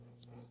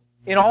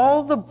in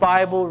all the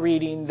Bible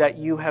reading that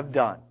you have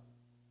done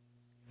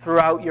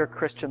throughout your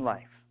Christian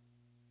life,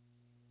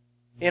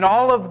 in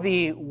all of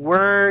the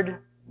word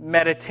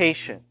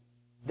meditation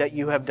that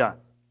you have done,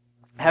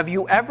 have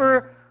you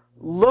ever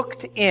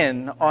looked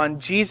in on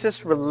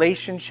Jesus'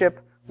 relationship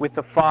with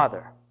the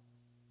Father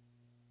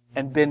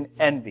and been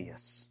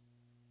envious?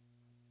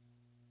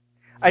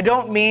 I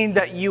don't mean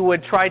that you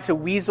would try to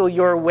weasel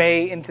your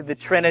way into the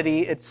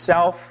Trinity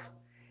itself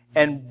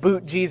and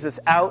boot Jesus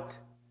out,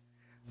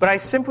 but I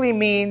simply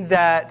mean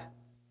that,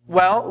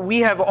 well, we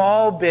have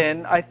all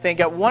been, I think,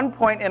 at one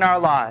point in our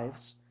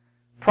lives,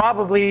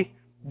 probably,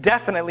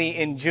 definitely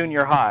in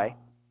junior high,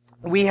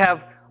 we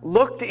have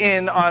looked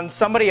in on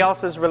somebody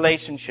else's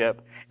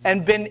relationship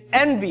and been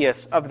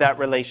envious of that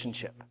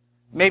relationship.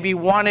 Maybe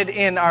wanted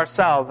in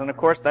ourselves. And of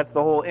course, that's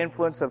the whole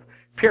influence of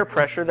peer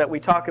pressure that we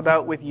talk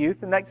about with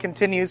youth, and that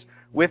continues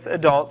with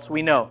adults,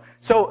 we know.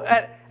 So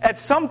at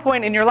some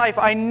point in your life,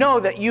 I know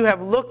that you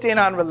have looked in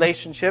on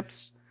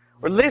relationships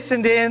or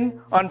listened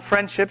in on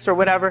friendships or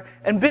whatever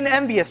and been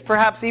envious,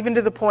 perhaps even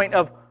to the point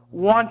of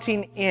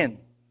wanting in.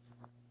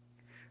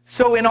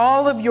 So in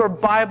all of your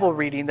Bible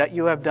reading that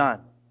you have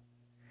done,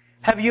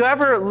 have you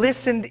ever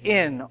listened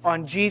in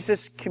on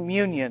Jesus'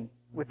 communion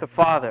with the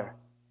Father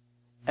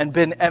and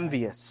been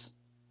envious?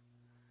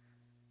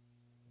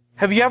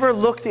 Have you ever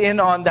looked in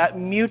on that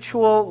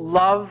mutual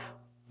love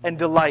and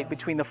delight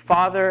between the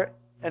Father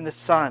and the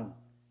Son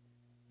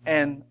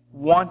and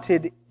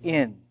wanted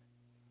in?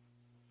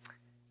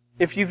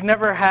 If you've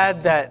never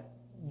had that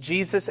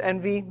Jesus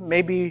envy,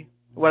 maybe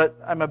what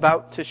I'm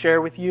about to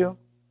share with you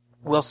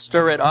will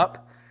stir it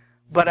up.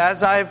 But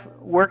as I've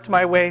worked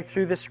my way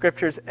through the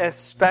Scriptures,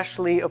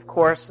 especially, of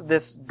course,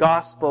 this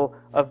Gospel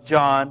of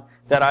John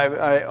that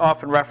I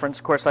often reference,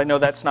 of course, I know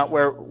that's not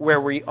where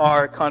we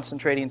are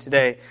concentrating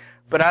today.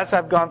 But as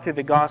I've gone through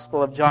the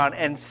Gospel of John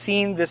and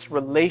seen this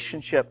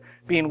relationship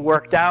being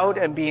worked out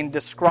and being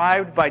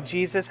described by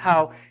Jesus,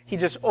 how he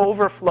just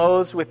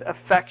overflows with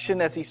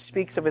affection as he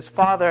speaks of his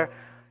Father,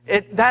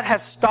 that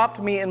has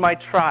stopped me in my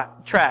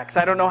tracks.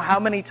 I don't know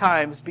how many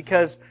times,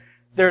 because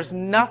there's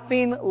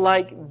nothing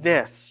like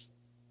this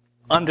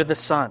under the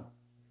sun.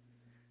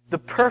 The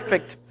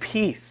perfect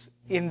peace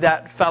in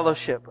that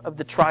fellowship of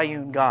the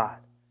triune God.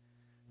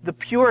 The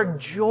pure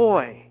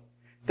joy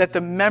that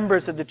the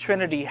members of the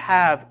Trinity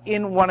have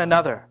in one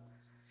another.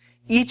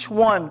 Each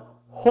one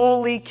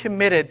wholly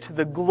committed to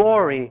the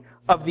glory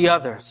of the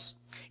others.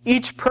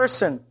 Each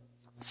person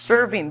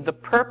serving the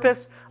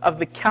purpose of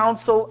the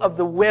counsel of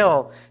the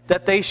will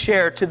that they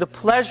share to the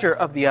pleasure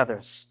of the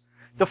others.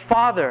 The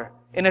Father,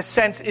 in a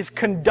sense, is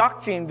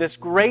conducting this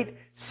great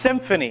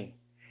symphony.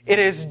 It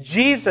is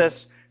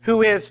Jesus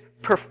who is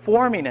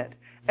performing it,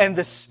 and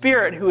the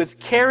Spirit who is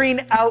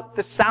carrying out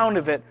the sound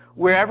of it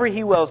wherever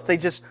He wills.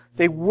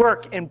 They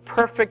work in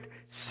perfect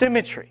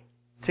symmetry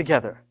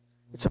together.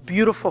 It's a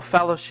beautiful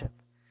fellowship.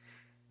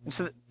 And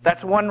so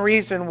that's one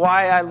reason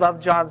why I love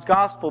John's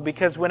Gospel,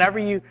 because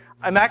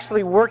I'm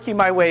actually working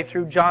my way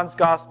through John's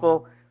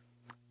Gospel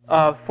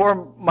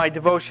for my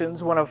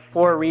devotions, one of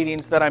 4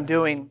 readings that I'm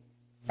doing,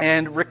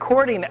 and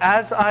recording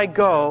as I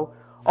go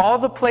all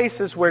the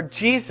places where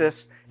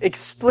Jesus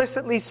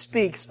explicitly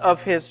speaks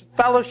of his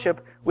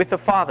fellowship with the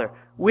Father,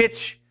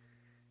 which,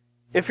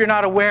 if you're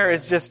not aware,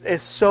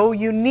 is so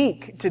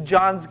unique to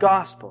John's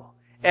Gospel.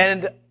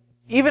 And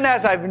even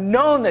as I've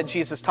known that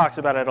Jesus talks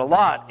about it a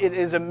lot, it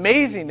is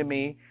amazing to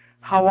me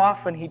how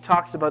often he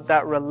talks about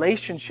that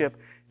relationship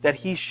that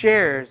he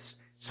shares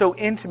so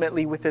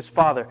intimately with his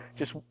Father.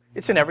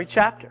 It's in every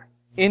chapter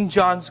in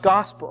John's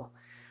Gospel.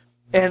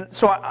 And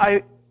so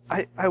I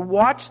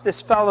watch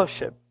this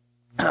fellowship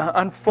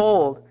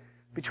unfold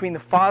between the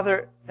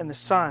Father and the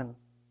Son,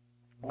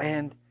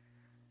 and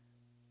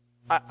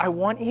I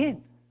want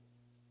in.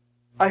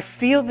 I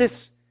feel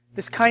this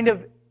kind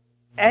of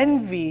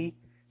envy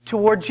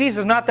toward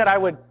Jesus. Not that I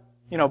would,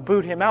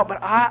 boot him out, but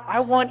I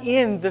want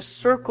in the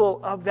circle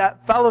of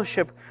that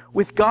fellowship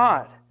with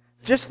God.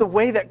 Just the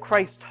way that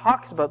Christ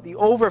talks about the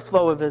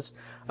overflow of his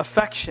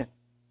affection.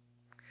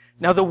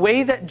 Now, the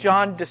way that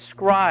John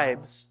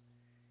describes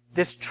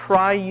this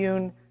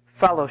triune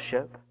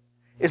fellowship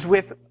is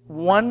with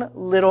one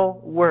little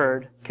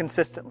word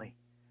consistently.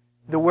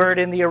 The word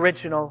in the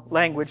original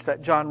language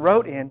that John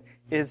wrote in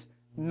is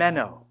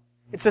meno.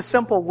 It's a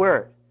simple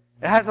word.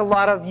 It has a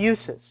lot of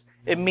uses.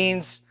 It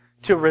means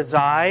to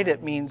reside.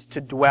 It means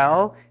to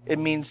dwell. It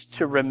means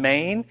to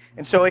remain.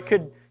 And so it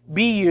could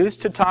be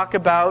used to talk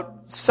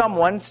about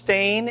someone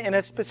staying in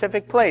a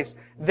specific place.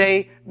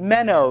 They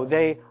meno,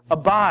 they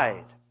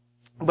abide.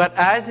 But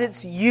as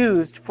it's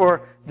used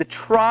for the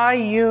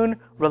triune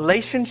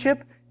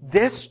relationship,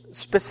 this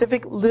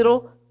specific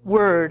little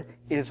word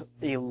is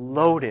a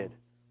loaded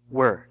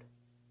word.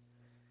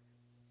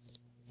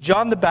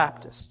 John the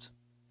Baptist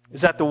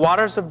is at the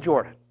waters of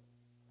Jordan.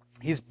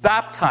 He's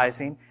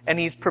baptizing and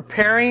he's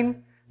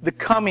preparing the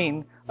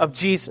coming of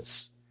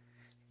Jesus.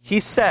 He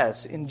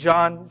says in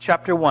John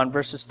chapter 1,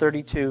 verses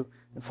 32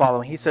 and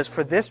following, he says,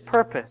 "For this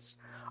purpose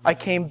I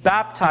came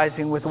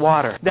baptizing with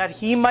water, that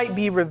he might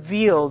be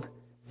revealed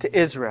to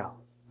Israel.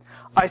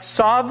 I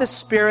saw the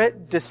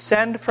Spirit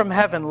descend from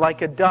heaven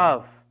like a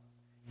dove,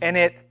 and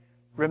it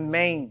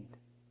remained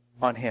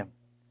on him.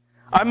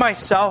 I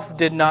myself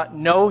did not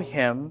know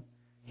him.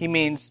 He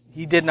means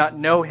he did not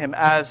know him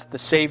as the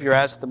Savior,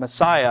 as the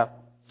Messiah.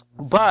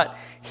 But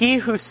he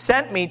who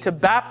sent me to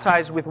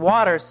baptize with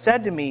water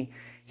said to me,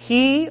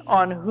 He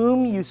on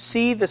whom you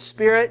see the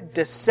Spirit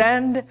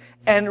descend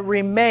and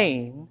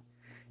remain,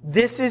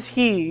 this is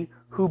he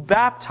who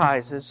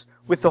baptizes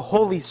with the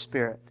Holy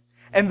Spirit.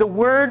 And the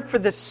word for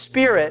the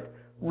Spirit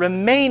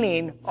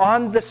remaining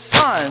on the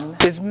Son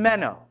is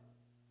meno.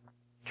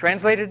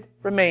 Translated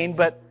remain,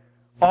 but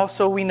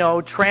also we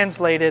know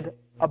translated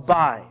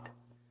abide.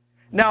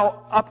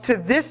 Now, up to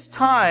this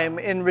time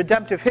in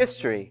redemptive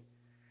history,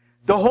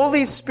 the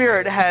Holy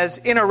Spirit has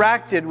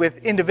interacted with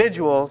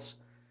individuals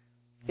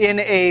in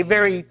a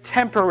very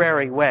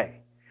temporary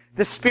way.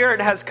 The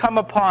Spirit has come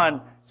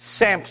upon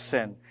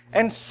Samson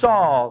and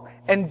Saul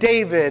and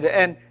David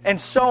and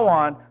so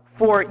on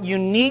for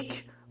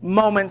unique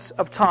moments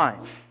of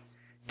time.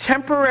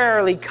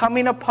 Temporarily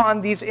coming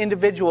upon these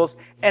individuals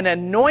and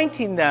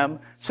anointing them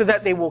so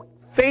that they will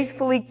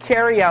faithfully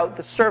carry out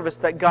the service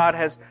that God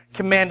has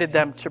commanded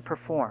them to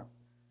perform.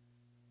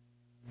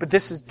 But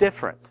this is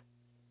different.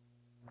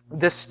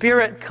 The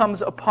Spirit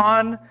comes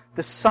upon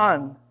the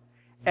Son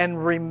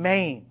and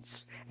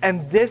remains.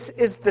 And this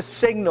is the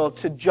signal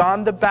to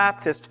John the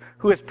Baptist,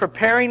 who is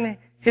preparing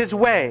his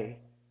way,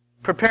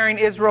 preparing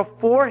Israel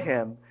for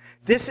him.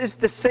 This is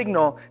the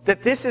signal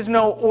that this is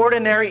no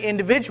ordinary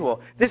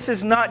individual. This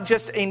is not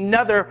just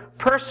another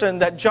person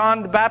that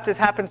John the Baptist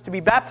happens to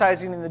be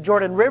baptizing in the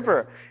Jordan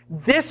River.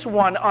 This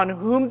one on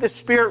whom the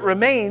Spirit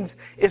remains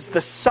is the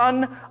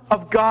Son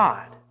of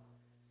God.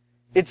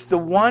 It's the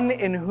one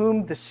in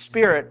whom the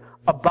Spirit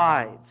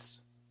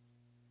abides.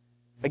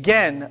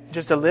 Again,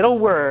 just a little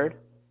word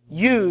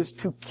used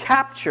to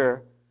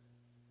capture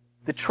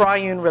the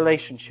triune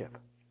relationship.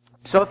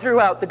 So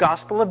throughout the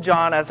Gospel of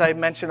John, as I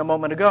mentioned a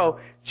moment ago,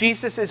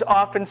 Jesus is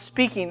often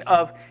speaking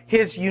of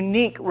his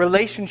unique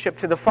relationship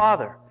to the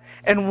Father.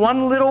 And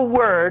one little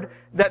word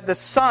that the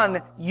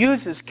Son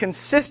uses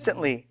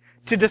consistently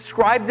to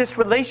describe this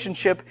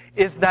relationship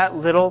is that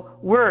little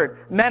word,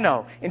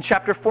 meno. In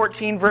chapter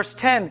 14, verse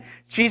 10,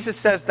 Jesus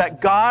says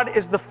that God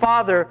is the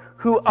Father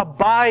who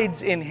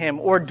abides in him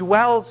or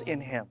dwells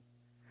in him.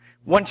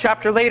 One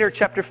chapter later,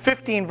 chapter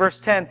 15, verse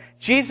 10,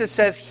 Jesus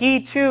says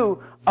he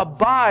too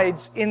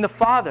abides in the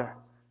Father.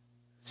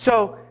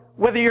 So,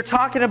 whether you're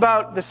talking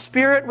about the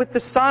Spirit with the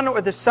Son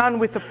or the Son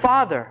with the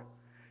Father,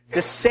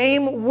 the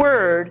same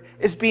word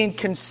is being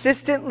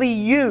consistently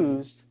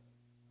used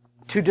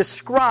to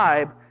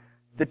describe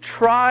the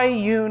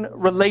triune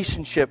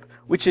relationship,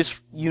 which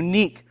is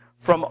unique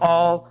from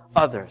all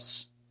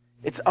others.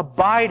 It's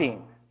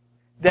abiding.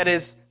 That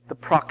is the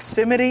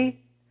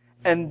proximity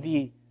and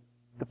the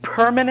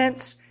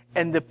permanence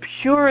and the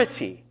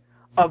purity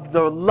of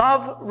the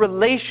love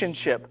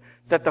relationship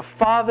that the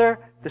Father,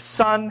 the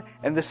Son,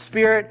 and the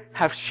Spirit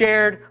have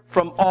shared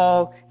from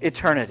all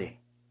eternity.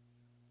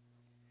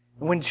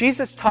 When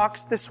Jesus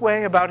talks this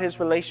way about his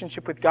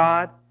relationship with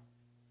God,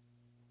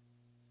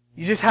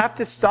 you just have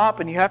to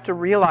stop and you have to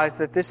realize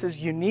that this is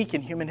unique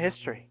in human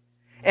history.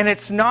 And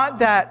it's not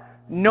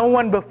that no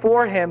one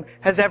before him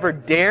has ever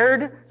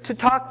dared to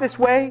talk this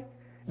way,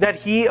 that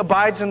he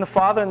abides in the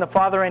Father and the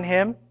Father in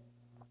him.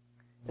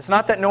 It's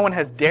not that no one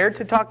has dared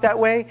to talk that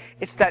way.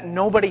 It's that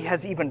nobody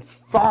has even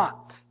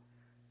thought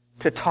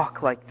to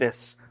talk like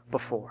this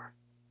before.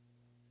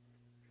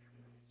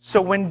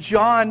 So when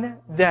John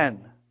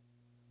then,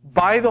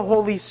 by the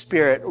Holy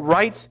Spirit,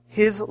 writes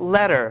his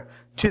letter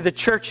to the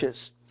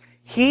churches,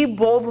 he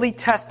boldly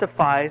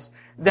testifies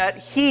that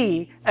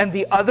he and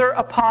the other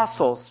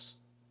apostles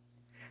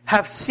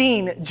have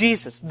seen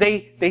Jesus.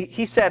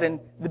 He said in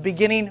the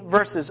beginning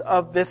verses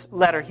of this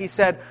letter, he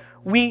said,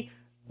 we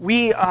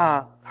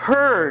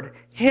heard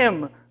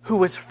him who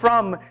was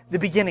from the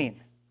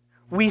beginning.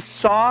 We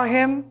saw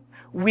him,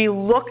 we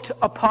looked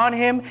upon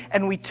him,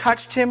 and we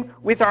touched him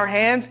with our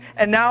hands.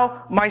 And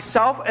now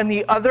myself and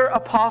the other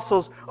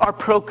apostles are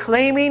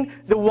proclaiming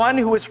the one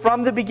who was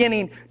from the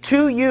beginning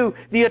to you,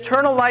 the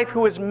eternal life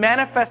who was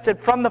manifested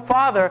from the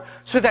Father,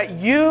 so that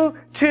you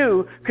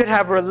too could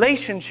have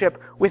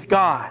relationship with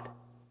God.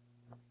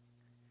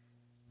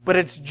 But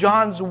it's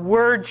John's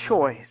word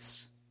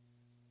choice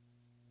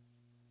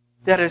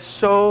that is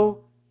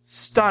so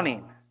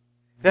stunning,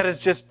 that is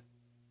just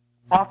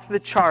off the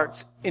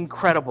charts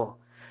incredible.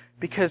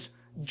 Because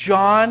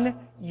John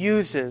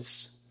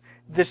uses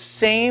the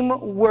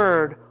same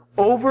word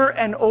over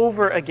and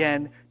over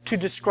again to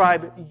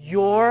describe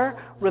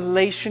your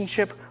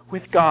relationship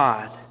with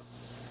God.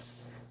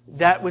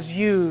 That was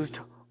used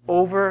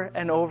over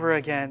and over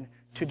again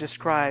to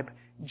describe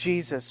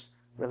Jesus'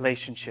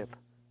 relationship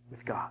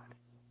with God.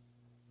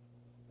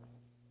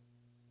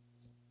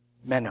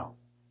 Meno.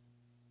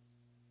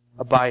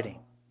 Abiding.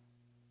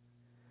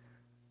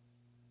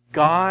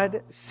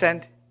 God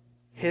sent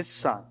his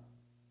Son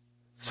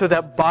so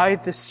that by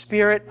the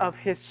Spirit of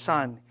his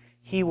Son,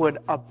 he would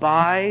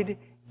abide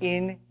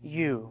in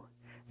you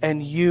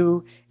and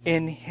you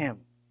in him.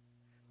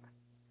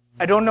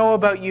 I don't know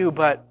about you,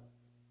 but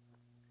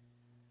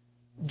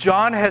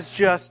John has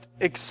just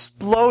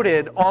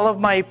exploded all of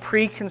my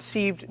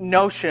preconceived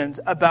notions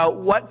about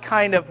what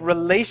kind of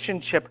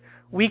relationship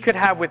we could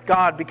have with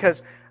God,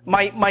 because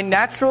my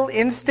natural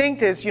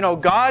instinct is,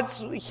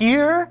 God's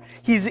here,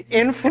 He's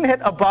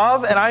infinite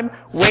above, and I'm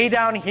way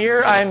down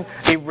here. I'm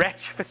a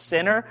wretch of a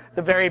sinner.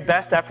 The very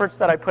best efforts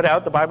that I put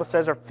out, the Bible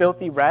says, are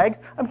filthy rags.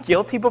 I'm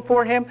guilty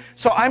before Him.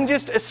 So I'm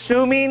just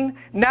assuming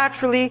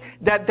naturally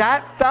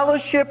that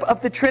fellowship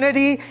of the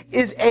Trinity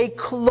is a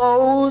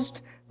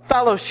closed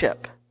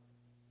fellowship.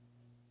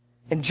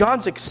 And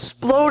John's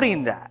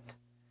exploding that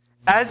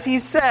as he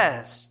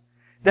says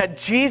that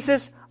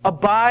Jesus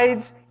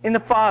abides in the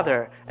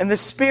Father, and the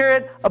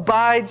Spirit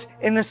abides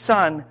in the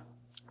Son,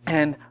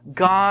 and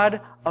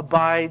God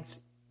abides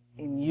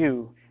in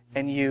you,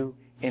 and you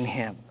in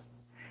Him.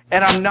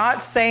 And I'm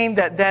not saying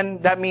that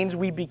then that means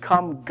we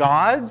become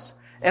gods,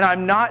 and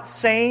I'm not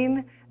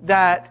saying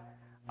that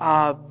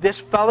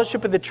this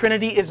fellowship of the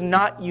Trinity is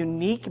not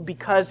unique,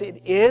 because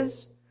it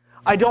is.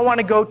 I don't want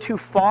to go too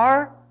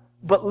far,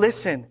 but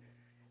listen,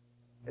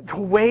 the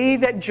way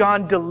that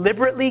John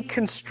deliberately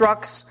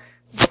constructs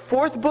the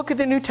fourth book of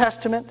the New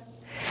Testament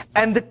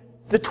and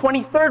the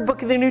 23rd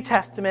book of the New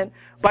Testament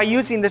by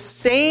using the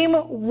same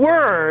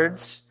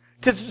words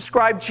to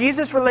describe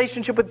Jesus'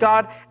 relationship with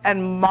God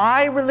and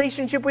my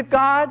relationship with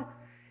God,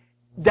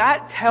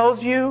 that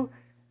tells you,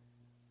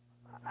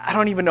 I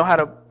don't even know how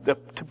to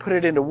put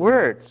it into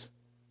words,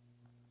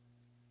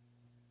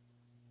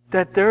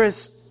 that there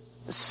is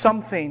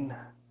something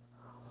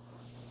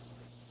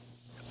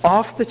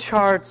off the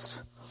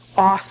charts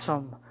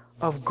awesome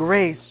of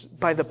grace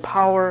by the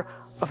power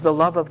of the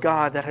love of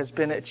God that has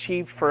been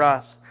achieved for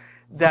us,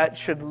 that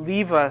should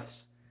leave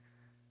us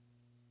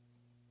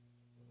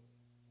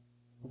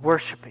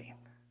worshiping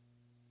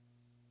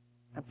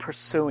and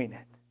pursuing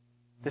it,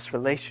 this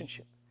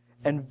relationship,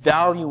 and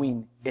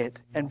valuing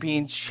it and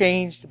being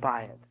changed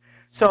by it.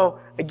 So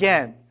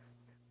again,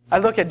 I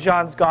look at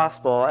John's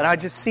gospel and I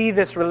just see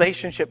this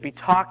relationship be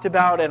talked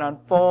about and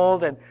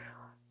unfold, and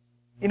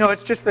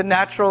it's just the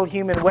natural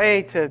human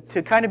way to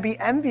kind of be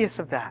envious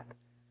of that.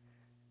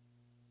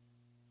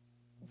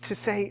 To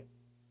say,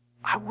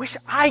 I wish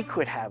I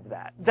could have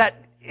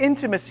that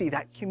intimacy,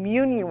 that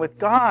communion with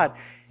God.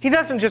 He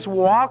doesn't just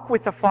walk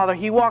with the Father,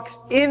 He walks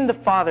in the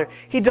Father.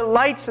 He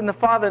delights in the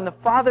Father, and the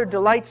Father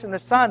delights in the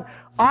Son.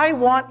 I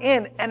want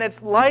in, and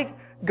it's like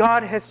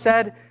God has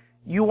said,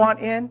 you want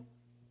in?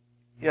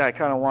 Yeah, I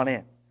kind of want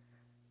in.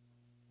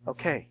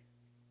 Okay.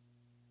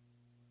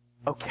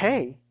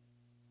 Okay?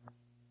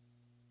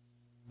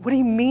 What do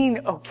you mean,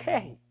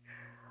 okay?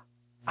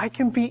 I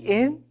can be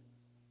in?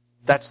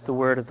 That's the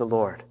word of the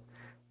Lord.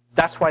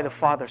 That's why the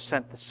Father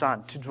sent the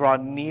Son, to draw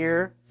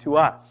near to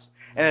us.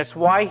 And it's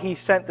why He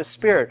sent the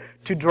Spirit,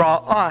 to draw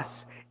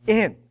us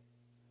in.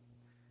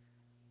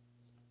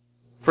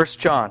 1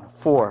 John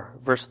 4,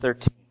 verse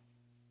 13.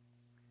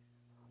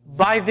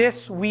 By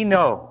this we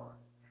know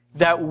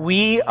that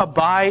we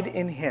abide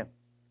in Him,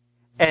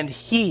 and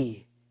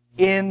He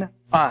in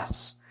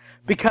us,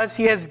 because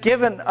He has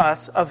given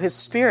us of His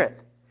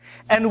Spirit.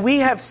 And we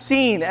have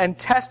seen and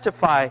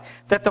testify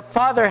that the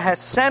Father has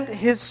sent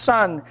His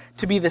Son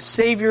to be the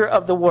Savior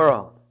of the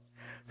world.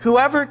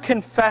 Whoever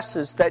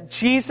confesses that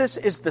Jesus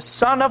is the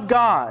Son of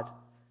God,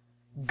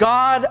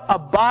 God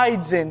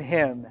abides in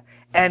Him,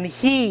 and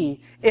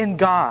He in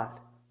God.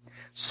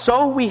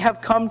 So we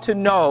have come to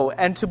know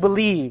and to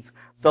believe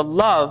the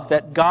love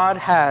that God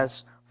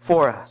has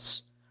for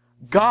us.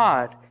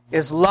 God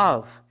is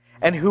love,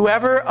 and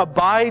whoever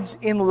abides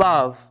in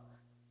love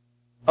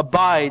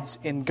abides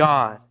in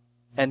God,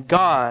 and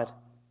God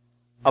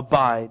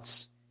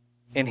abides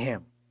in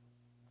him.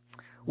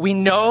 We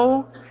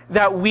know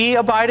that we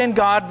abide in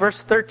God,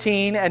 verse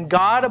 13, and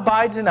God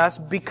abides in us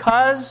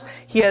because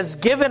He has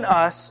given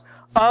us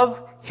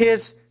of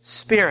His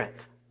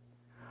Spirit.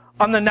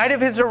 On the night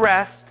of His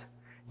arrest,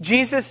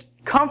 Jesus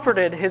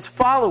comforted His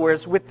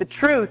followers with the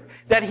truth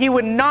that He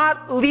would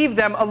not leave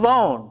them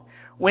alone.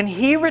 When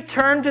He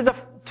returned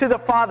to the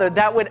Father,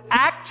 that would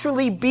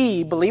actually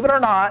be, believe it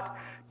or not,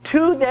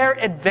 to their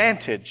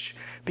advantage,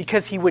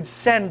 because He would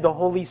send the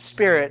Holy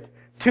Spirit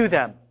to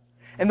them.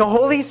 And the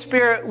Holy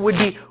Spirit would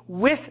be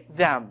with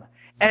them.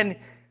 And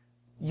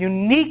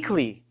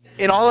uniquely,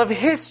 in all of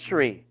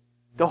history,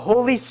 the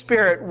Holy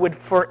Spirit would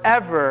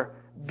forever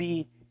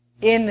be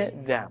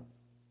in them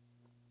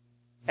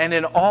and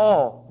in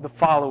all the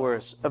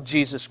followers of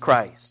Jesus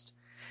Christ.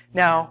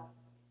 Now,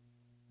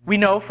 we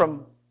know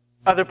from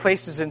other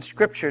places in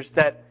Scriptures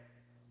that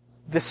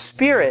the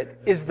Spirit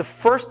is the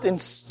first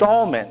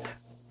installment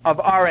of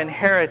our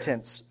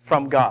inheritance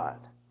from God.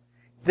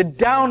 The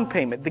down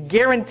payment, the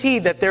guarantee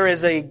that there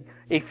is a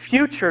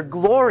future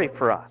glory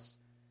for us.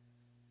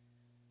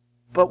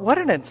 But what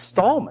an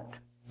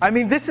installment. I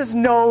mean, this is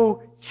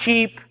no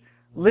cheap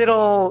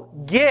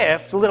little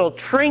gift, little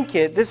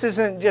trinket. This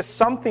isn't just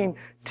something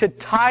to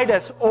tide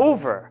us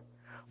over.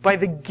 By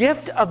the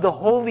gift of the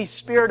Holy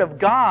Spirit of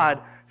God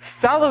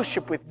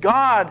Fellowship with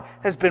God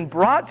has been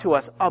brought to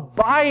us.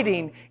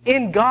 Abiding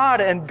in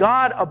God and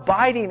God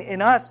abiding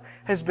in us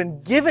has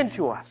been given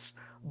to us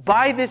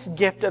by this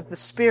gift of the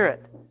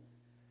Spirit.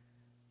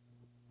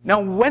 Now,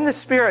 when the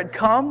Spirit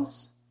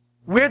comes,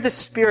 where the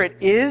Spirit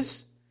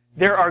is,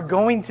 there are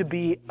going to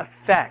be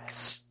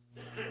effects.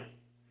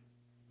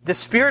 The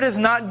Spirit is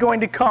not going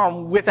to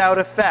come without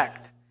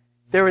effect.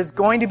 There is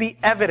going to be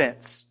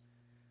evidence.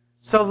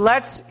 So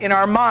let's, in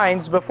our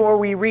minds, before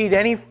we read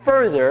any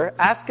further,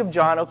 ask of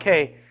John,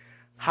 okay,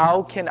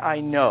 how can I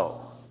know?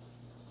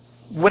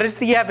 What is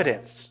the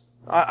evidence?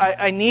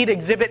 I need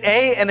Exhibit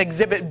A and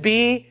Exhibit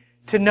B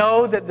to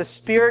know that the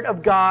Spirit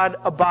of God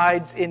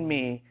abides in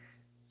me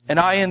and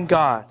I in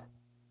God.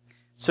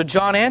 So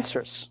John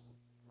answers,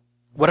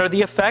 what are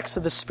the effects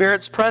of the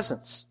Spirit's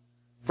presence?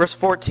 Verse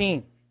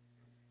 14,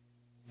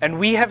 and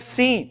we have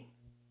seen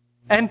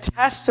and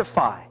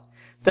testify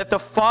that the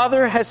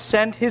Father has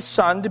sent His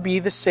Son to be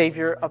the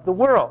Savior of the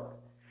world.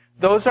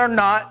 Those are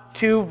not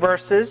two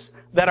verses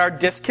that are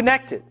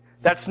disconnected.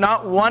 That's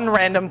not one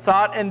random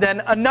thought and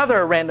then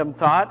another random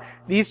thought.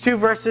 These two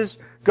verses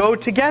go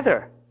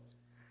together.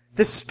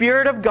 The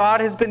Spirit of God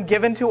has been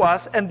given to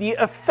us, and the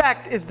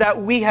effect is that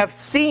we have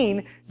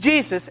seen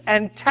Jesus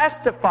and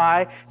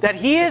testify that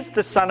He is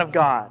the Son of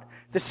God,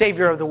 the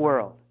Savior of the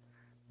world.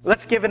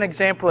 Let's give an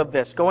example of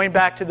this. Going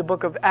back to the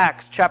book of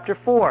Acts, chapter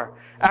 4.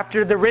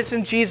 After the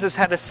risen Jesus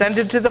had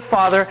ascended to the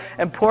Father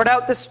and poured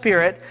out the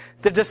Spirit,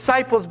 the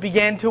disciples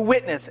began to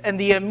witness, and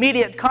the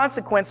immediate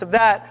consequence of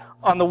that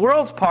on the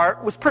world's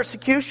part was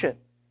persecution.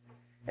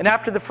 And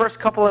after the first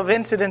couple of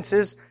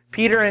incidences,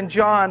 Peter and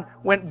John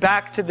went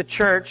back to the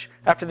church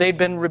after they'd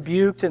been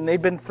rebuked and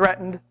they'd been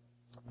threatened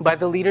by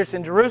the leaders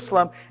in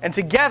Jerusalem, and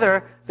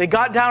together they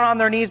got down on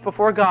their knees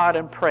before God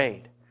and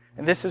prayed.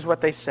 And this is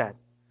what they said.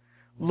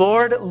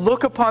 Lord,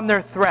 look upon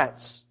their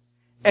threats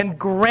and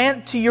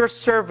grant to your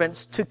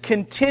servants to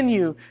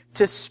continue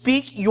to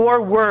speak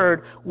your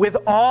word with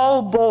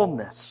all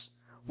boldness,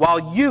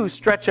 while you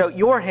stretch out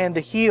your hand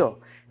to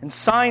heal, and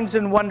signs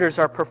and wonders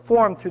are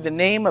performed through the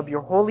name of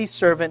your holy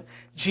servant,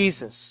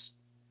 Jesus.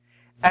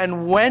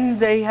 And when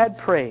they had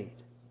prayed,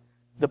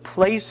 the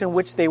place in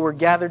which they were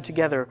gathered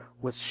together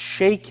was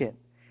shaken,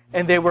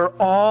 and they were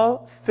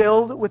all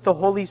filled with the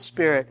Holy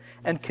Spirit,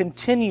 and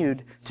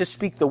continued to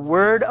speak the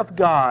word of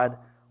God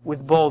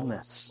with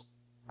boldness.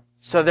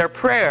 So their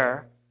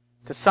prayer,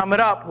 to sum it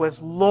up,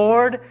 was,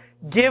 Lord,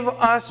 give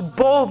us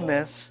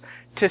boldness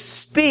to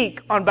speak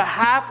on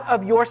behalf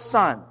of your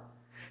Son.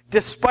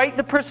 Despite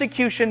the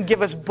persecution,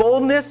 give us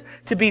boldness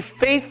to be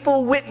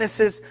faithful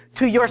witnesses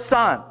to your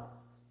Son.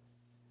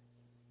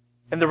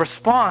 And the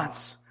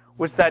response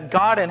was that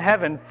God in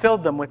heaven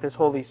filled them with His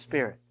Holy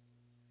Spirit.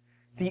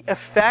 The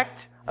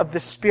effect of the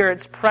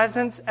Spirit's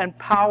presence and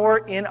power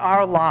in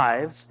our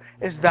lives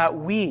is that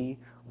we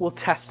will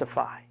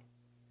testify.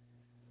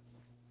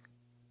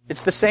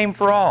 It's the same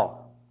for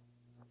all.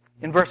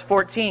 In verse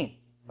 14,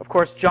 of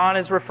course, John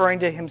is referring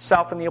to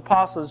himself and the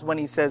apostles when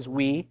he says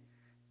we.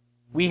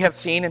 We have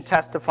seen and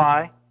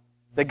testify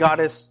that God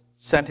has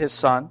sent His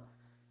Son,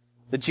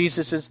 that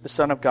Jesus is the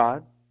Son of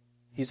God.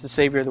 He's the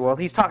Savior of the world.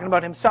 He's talking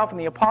about himself and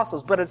the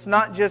apostles, but it's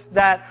not just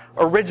that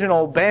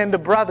original band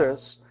of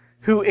brothers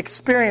who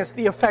experienced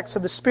the effects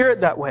of the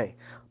Spirit that way.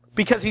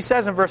 Because he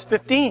says in verse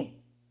 15,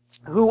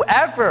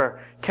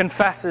 whoever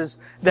confesses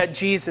that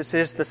Jesus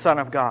is the Son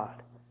of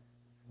God,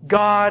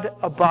 God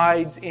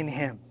abides in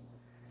him,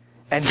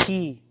 and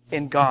he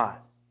in God.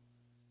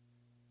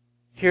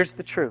 Here's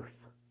the truth.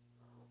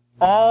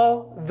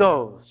 All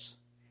those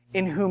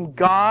in whom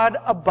God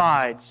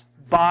abides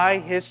by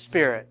His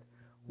Spirit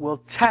will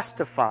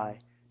testify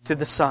to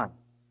the Son.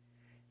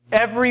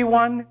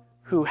 Everyone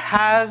who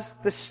has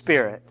the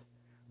Spirit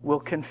will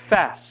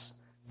confess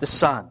the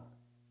Son.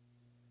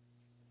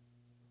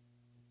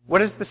 What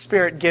does the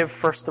Spirit give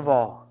first of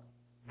all?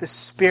 The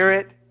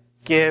Spirit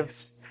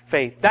gives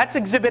faith. That's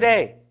Exhibit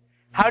A.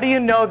 How do you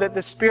know that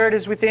the Spirit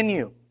is within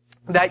you?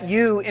 That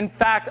you, in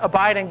fact,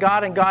 abide in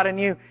God and God in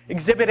you?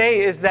 Exhibit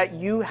A is that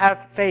you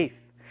have faith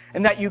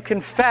and that you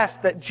confess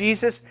that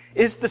Jesus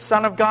is the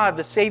Son of God,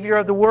 the Savior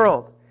of the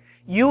world.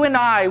 You and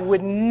I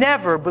would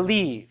never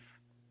believe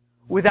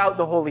without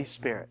the Holy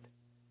Spirit.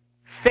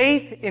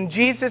 Faith in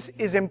Jesus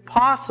is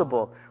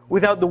impossible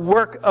without the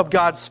work of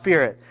God's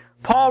Spirit.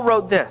 Paul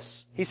wrote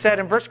this. He said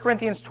in 1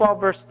 Corinthians 12,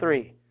 verse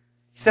 3,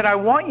 he said, I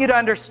want you to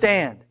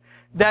understand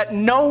that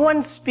no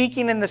one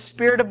speaking in the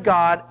Spirit of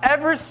God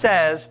ever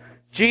says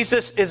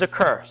Jesus is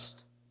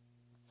accursed.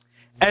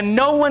 And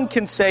no one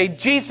can say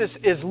Jesus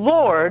is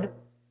Lord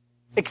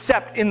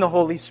except in the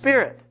Holy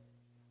Spirit.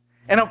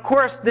 And of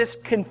course, this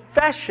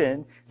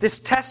confession, this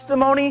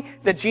testimony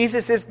that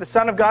Jesus is the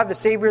Son of God, the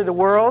Savior of the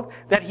world,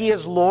 that He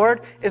is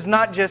Lord, is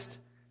not just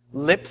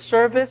lip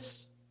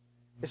service.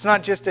 It's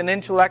not just an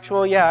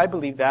intellectual, yeah, I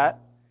believe that.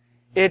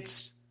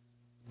 It's,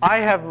 I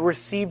have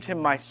received Him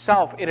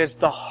myself. It is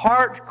the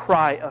heart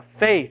cry of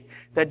faith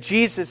that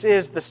Jesus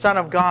is the Son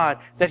of God,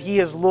 that He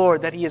is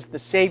Lord, that He is the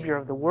Savior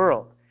of the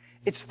world.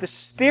 It's the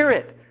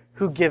Spirit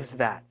who gives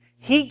that.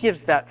 He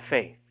gives that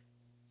faith.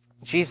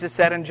 Jesus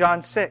said in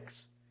John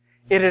 6,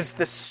 "It is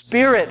the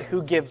Spirit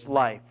who gives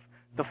life.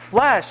 The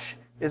flesh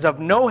is of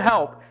no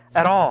help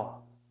at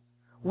all."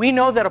 We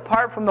know that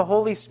apart from the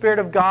Holy Spirit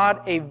of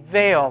God, a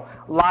veil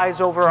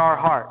lies over our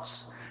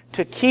hearts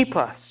to keep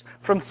us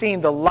from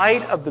seeing the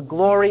light of the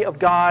glory of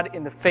God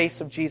in the face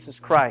of Jesus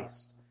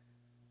Christ.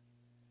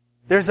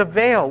 There's a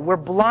veil. We're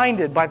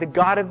blinded by the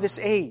god of this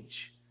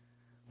age.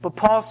 But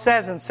Paul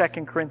says in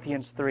 2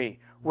 Corinthians 3,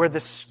 where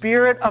the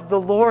Spirit of the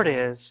Lord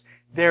is,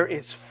 there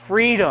is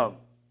freedom.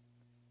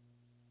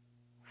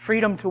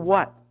 Freedom to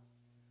what?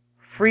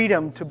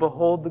 Freedom to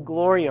behold the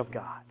glory of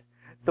God.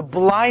 The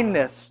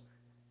blindness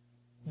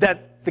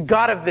that the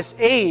god of this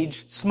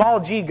age,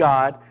 small g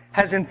God,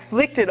 has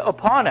inflicted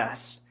upon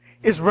us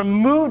is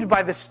removed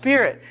by the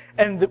Spirit.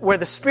 And where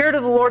the Spirit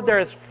of the Lord, there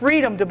is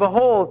freedom to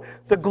behold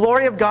the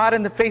glory of God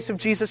in the face of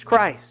Jesus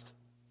Christ.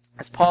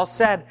 As Paul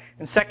said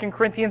in 2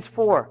 Corinthians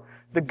 4,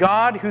 the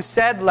God who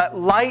said, "Let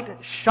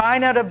light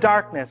shine out of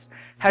darkness,"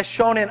 has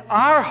shone in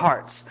our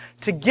hearts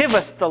to give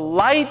us the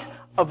light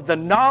of the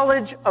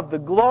knowledge of the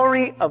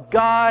glory of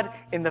God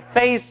in the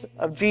face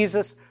of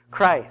Jesus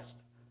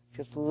Christ.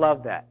 Just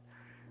love that.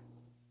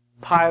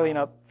 Piling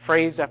up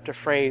phrase after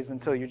phrase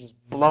until you're just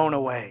blown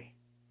away.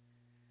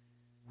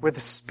 Where the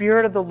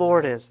Spirit of the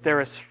Lord is, there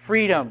is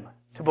freedom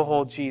to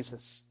behold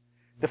Jesus.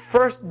 The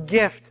first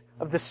gift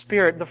of the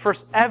Spirit, the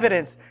first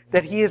evidence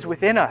that He is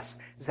within us,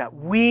 is that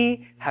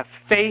we have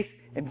faith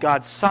in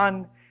God's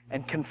Son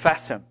and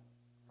confess Him.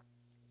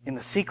 In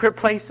the secret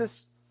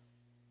places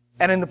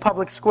and in the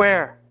public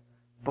square,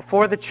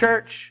 before the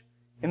church,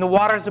 in the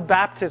waters of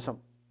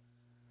baptism,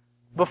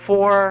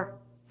 before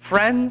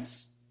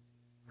friends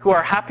who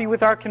are happy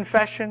with our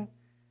confession,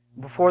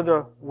 before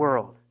the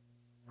world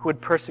who would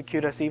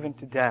persecute us even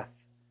to death.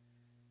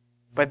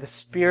 By the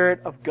Spirit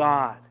of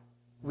God,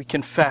 we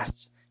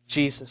confess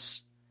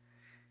Jesus.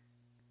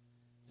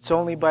 It's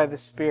only by the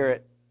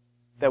Spirit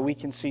that we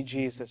can see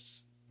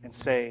Jesus and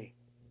say,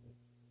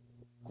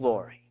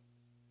 "Glory.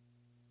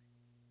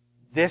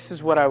 This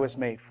is what I was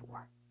made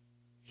for.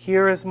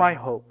 Here is my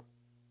hope.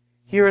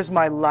 Here is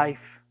my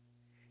life.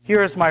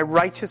 Here is my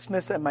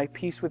righteousness and my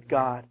peace with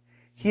God.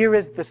 Here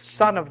is the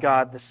Son of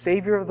God, the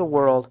Savior of the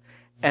world,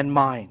 and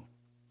mine."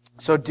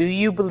 So do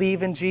you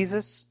believe in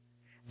Jesus?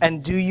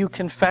 And do you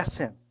confess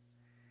Him?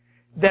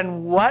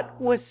 Then what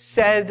was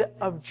said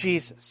of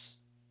Jesus,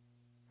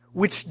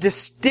 which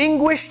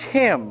distinguished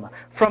Him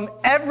from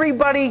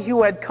everybody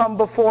who had come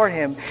before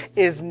Him,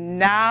 is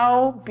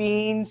now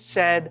being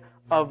said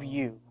of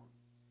you,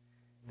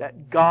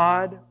 that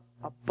God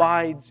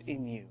abides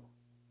in you,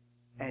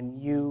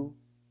 and you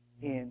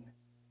in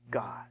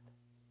God.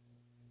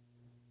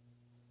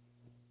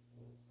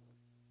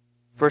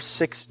 Verse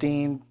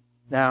 16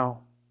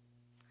 now.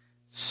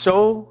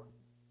 So,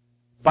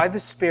 by the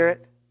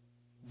Spirit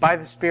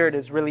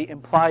is really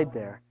implied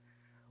there,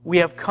 we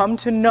have come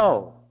to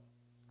know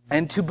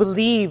and to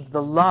believe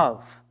the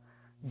love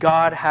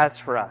God has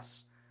for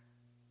us.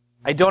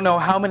 I don't know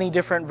how many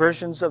different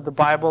versions of the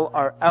Bible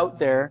are out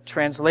there,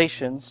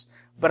 translations,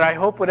 but I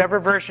hope whatever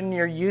version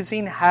you're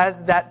using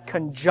has that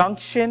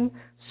conjunction,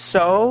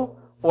 so,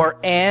 or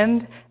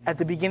and, at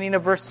the beginning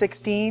of verse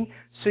 16,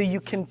 so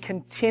you can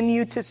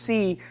continue to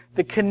see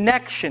the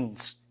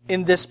connections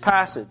in this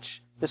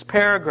passage, this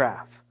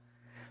paragraph.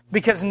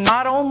 Because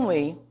not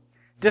only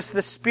does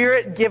the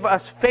Spirit give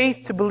us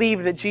faith to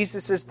believe that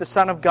Jesus is the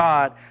Son of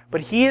God,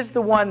 but He is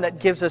the one that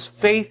gives us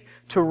faith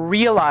to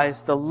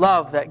realize the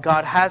love that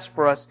God has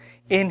for us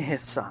in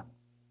His Son.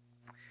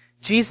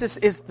 Jesus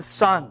is the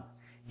Son,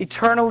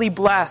 eternally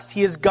blessed.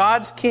 He is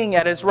God's King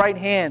at His right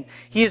hand.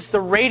 He is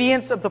the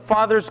radiance of the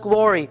Father's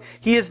glory.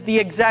 He is the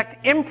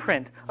exact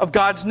imprint of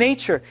God's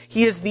nature.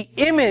 He is the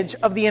image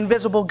of the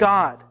invisible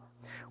God.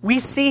 We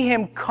see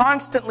Him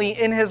constantly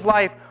in His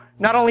life,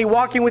 not only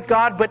walking with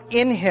God, but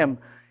in Him,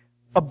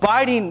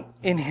 abiding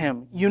in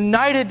Him,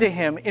 united to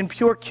Him in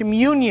pure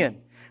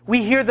communion.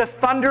 We hear the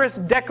thunderous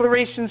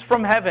declarations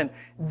from heaven,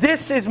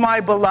 "This is my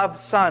beloved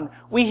Son."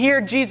 We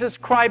hear Jesus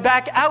cry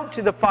back out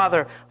to the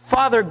Father,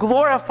 "Father,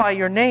 glorify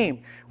your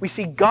name." We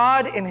see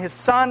God in His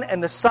Son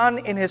and the Son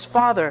in His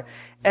Father.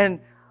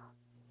 And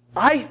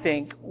I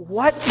think,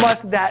 what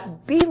must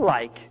that be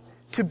like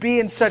to be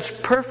in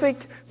such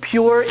perfect,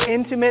 pure,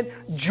 intimate,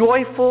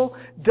 joyful,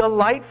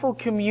 delightful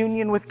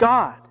communion with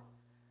God?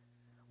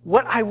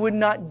 What I would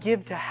not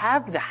give to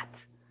have that.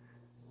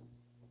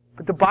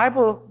 But the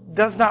Bible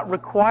does not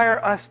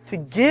require us to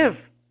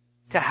give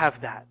to have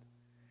that.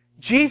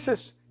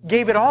 Jesus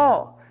gave it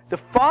all. The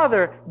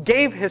Father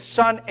gave His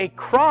Son a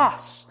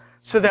cross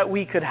so that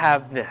we could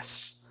have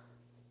this.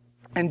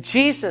 And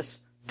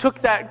Jesus took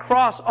that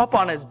cross up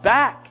on His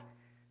back.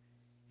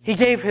 He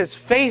gave His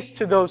face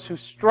to those who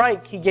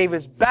strike. He gave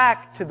His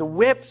back to the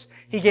whips.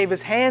 He gave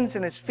His hands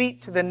and His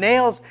feet to the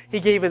nails.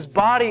 He gave His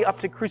body up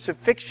to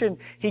crucifixion.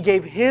 He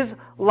gave His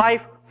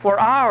life for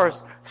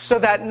ours, so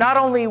that not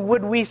only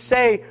would we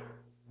say,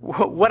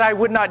 "What I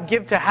would not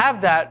give to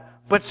have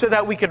that," but so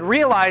that we could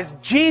realize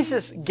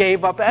Jesus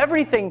gave up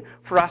everything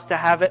for us to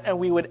have it, and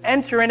we would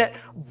enter in it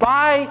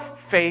by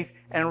faith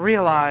and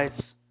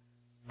realize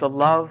the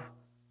love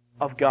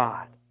of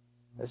God.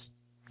 As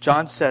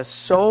John says,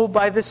 so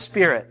by the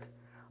Spirit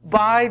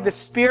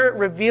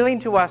revealing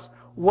to us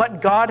what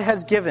God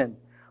has given,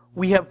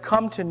 we have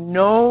come to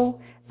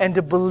know and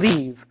to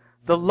believe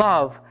the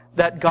love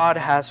that God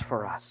has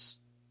for us.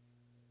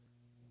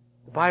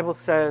 The Bible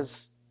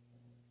says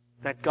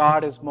that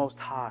God is most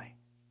high.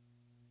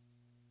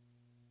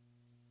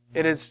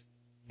 It is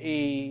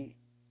a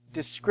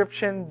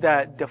description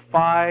that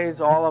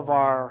defies all of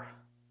our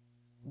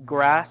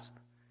grasp,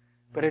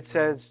 but it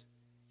says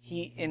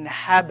He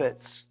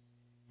inhabits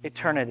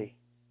eternity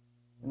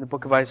in the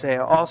book of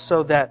Isaiah.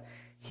 Also that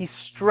He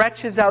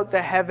stretches out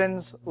the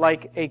heavens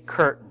like a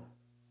curtain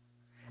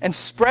and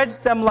spreads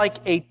them like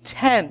a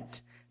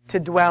tent to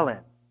dwell in.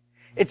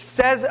 It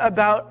says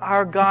about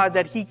our God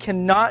that He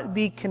cannot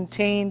be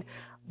contained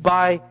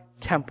by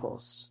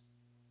temples.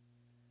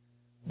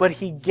 But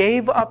He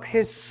gave up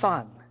His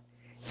Son,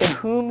 in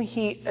whom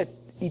He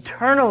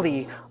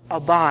eternally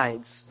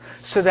abides,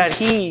 so that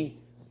He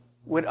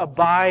would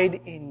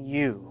abide in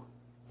you,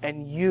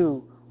 and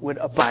you would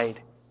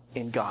abide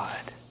in God.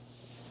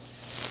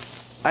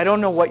 I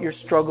don't know what your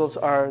struggles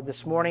are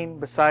this morning,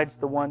 besides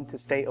the one to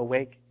stay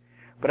awake,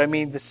 but I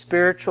mean the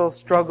spiritual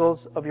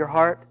struggles of your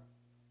heart.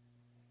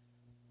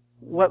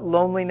 What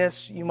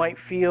loneliness you might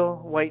feel,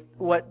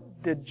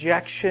 what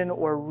dejection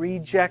or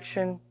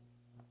rejection,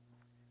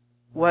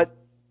 what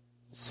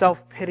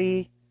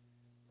self-pity,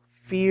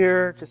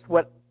 fear, just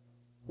what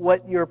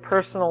your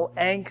personal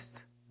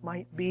angst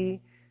might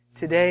be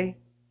today.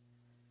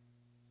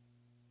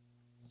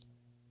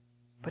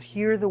 But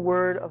hear the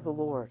word of the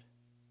Lord.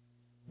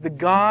 The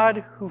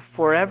God who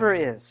forever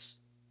is,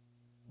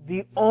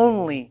 the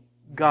only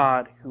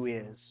God who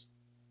is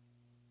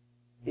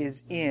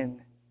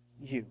in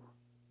you.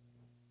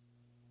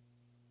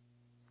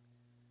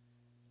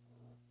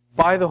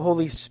 By the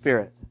Holy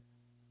Spirit,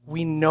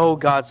 we know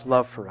God's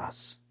love for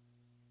us.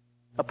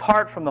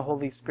 Apart from the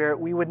Holy Spirit,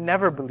 we would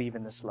never believe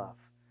in this love.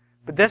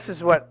 But this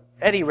is what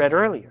Eddie read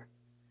earlier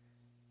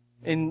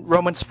in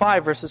Romans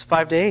 5, verses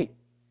 5 to 8.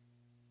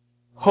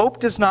 Hope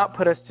does not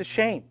put us to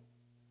shame,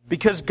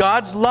 because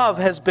God's love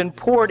has been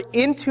poured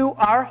into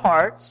our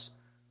hearts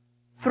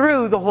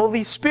through the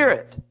Holy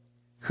Spirit,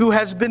 who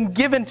has been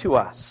given to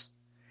us.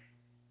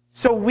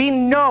 So we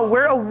know,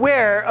 we're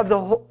aware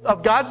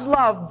of God's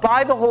love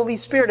by the Holy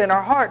Spirit in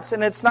our hearts,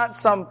 and it's not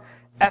some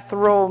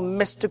ethereal,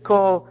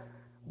 mystical,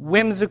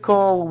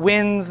 whimsical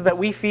winds that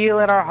we feel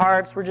in our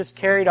hearts. We're just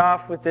carried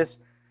off with this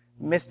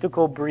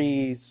mystical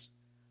breeze.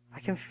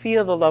 I can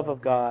feel the love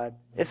of God.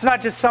 It's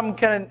not just some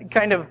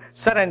kind of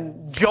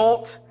sudden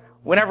jolt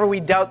whenever we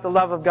doubt the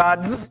love of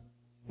God.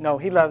 No,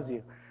 He loves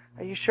you.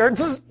 Are you sure?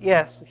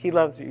 Yes, He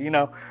loves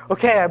you.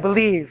 Okay, I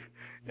believe.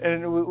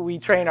 And we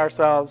train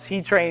ourselves.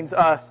 He trains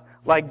us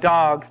like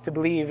dogs to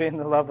believe in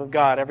the love of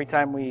God. Every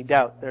time we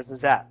doubt, there's a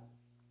zap.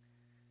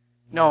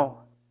 No.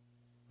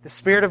 The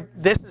Spirit of...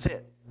 This is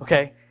it.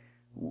 Okay?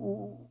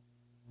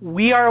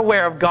 We are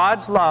aware of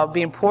God's love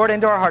being poured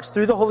into our hearts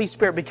through the Holy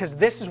Spirit, because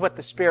this is what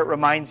the Spirit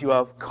reminds you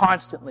of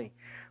constantly.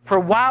 For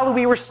while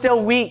we were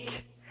still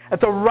weak, at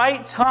the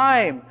right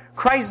time,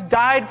 Christ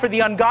died for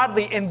the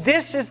ungodly, and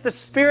this is the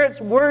Spirit's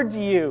word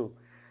to you.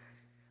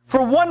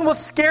 For one will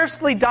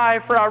scarcely die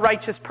for a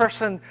righteous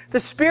person. The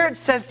Spirit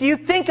says to you,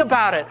 think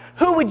about it.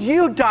 Who would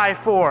you die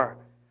for?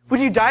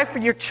 Would you die for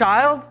your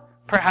child?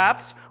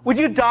 Perhaps. Would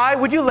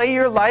you lay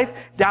your life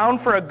down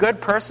for a good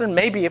person?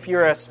 Maybe if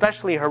you're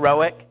especially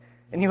heroic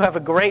and you have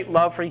a great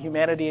love for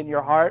humanity in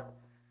your heart.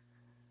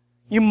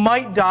 You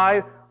might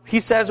die. He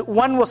says,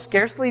 one will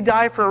scarcely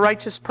die for a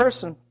righteous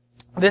person.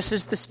 This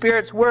is the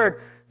Spirit's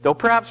word. Though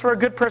perhaps for a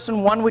good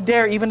person, one would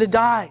dare even to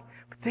die.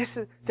 But this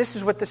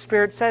is what the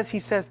Spirit says. He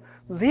says,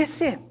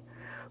 listen.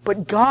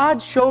 But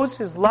God shows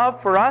His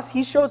love for us.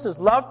 He shows His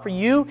love for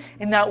you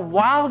in that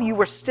while you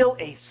were still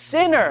a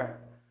sinner,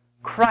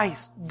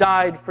 Christ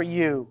died for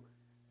you.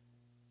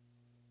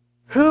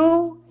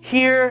 Who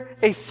here,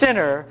 a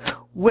sinner,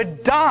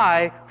 would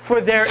die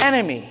for their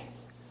enemy?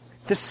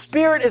 The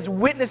Spirit is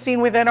witnessing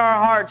within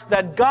our hearts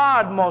that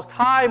God, most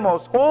high,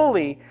 most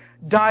holy,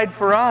 died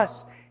for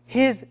us,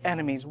 His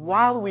enemies.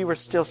 While we were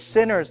still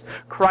sinners,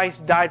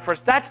 Christ died for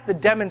us. That's the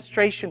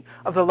demonstration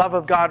of the love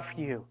of God for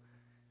you.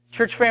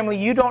 Church family,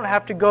 you don't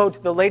have to go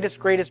to the latest,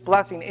 greatest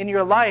blessing in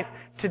your life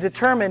to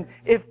determine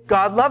if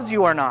God loves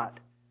you or not.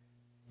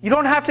 You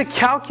don't have to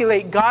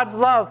calculate God's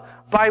love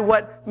by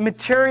what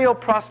material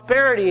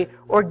prosperity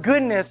or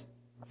goodness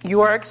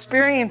you are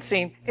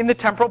experiencing in the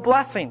temporal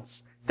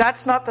blessings.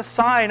 That's not the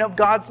sign of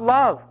God's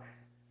love.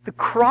 The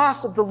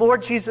cross of the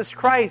Lord Jesus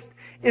Christ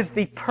is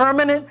the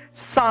permanent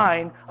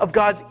sign of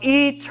God's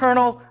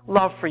eternal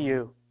love for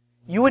you.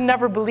 You would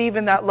never believe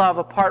in that love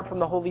apart from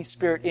the Holy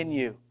Spirit in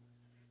you.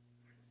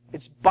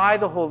 It's by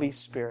the Holy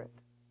Spirit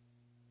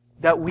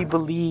that we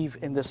believe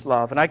in this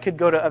love. And I could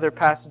go to other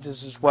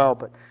passages as well,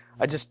 but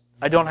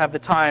I don't have the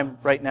time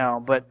right now.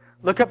 But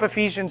look up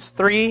Ephesians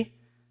 3,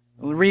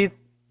 and read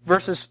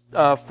verses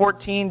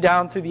 14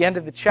 down through the end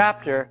of the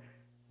chapter.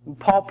 And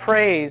Paul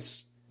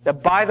prays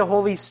that by the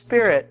Holy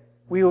Spirit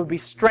we would be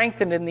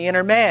strengthened in the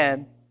inner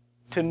man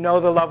to know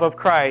the love of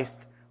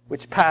Christ,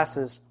 which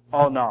passes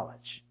all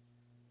knowledge.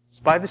 It's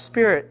by the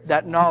Spirit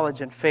that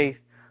knowledge and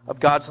faith of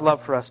God's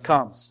love for us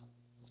comes.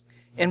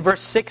 In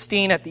verse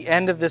 16, at the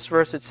end of this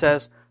verse, it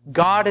says,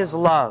 God is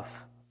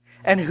love,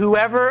 and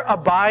whoever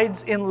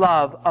abides in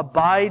love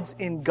abides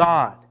in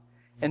God,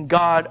 and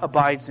God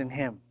abides in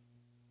him.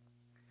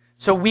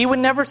 So we would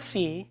never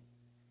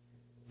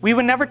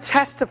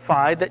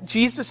testify that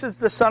Jesus is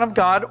the Son of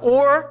God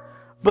or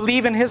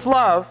believe in His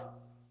love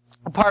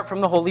apart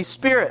from the Holy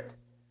Spirit.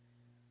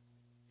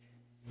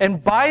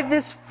 And by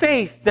this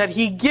faith that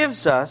He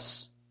gives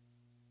us,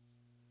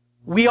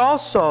 we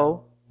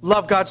also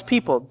love God's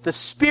people. The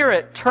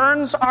Spirit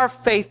turns our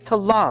faith to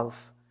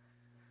love.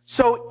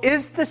 So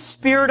is the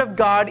Spirit of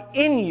God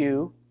in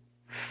you,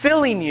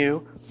 filling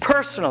you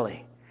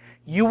personally?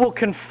 You will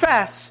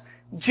confess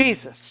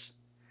Jesus.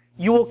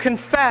 You will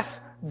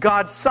confess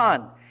God's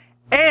Son.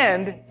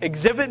 And,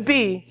 Exhibit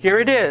B, here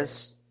it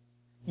is,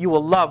 you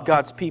will love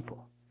God's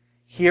people.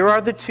 Here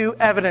are the two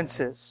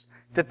evidences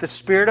that the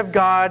Spirit of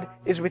God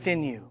is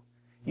within you.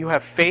 You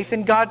have faith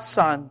in God's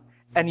Son,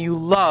 and you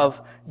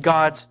love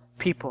God's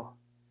people.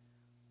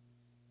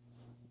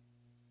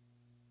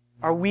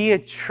 Are we a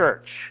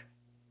church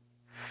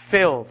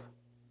filled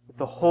with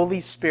the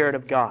Holy Spirit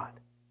of God?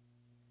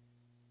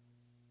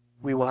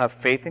 We will have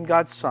faith in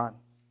God's Son,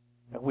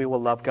 and we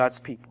will love God's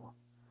people.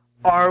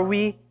 Are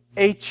we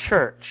a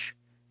church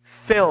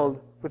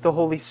filled with the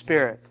Holy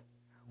Spirit?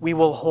 We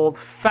will hold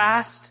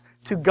fast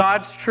to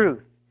God's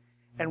truth,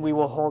 and we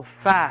will hold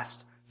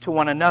fast to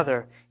one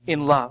another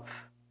in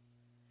love.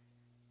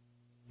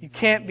 You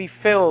can't be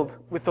filled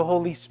with the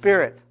Holy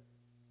Spirit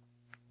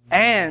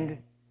and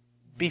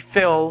be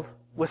filled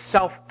with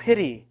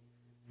self-pity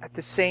at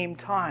the same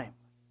time,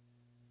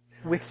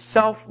 with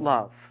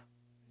self-love.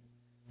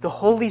 The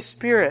Holy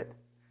Spirit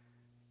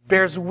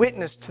bears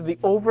witness to the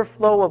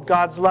overflow of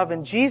God's love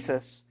in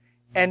Jesus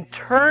and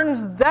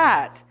turns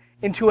that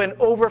into an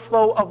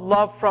overflow of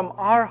love from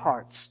our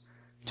hearts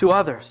to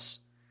others.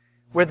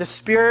 Where the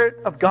Spirit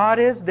of God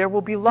is, there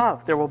will be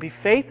love. There will be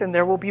faith and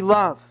there will be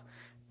love.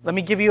 Let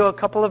me give you a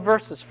couple of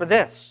verses for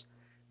this.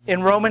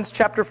 In Romans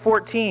chapter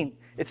 14,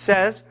 it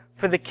says,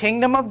 "For the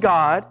kingdom of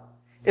God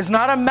is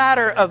not a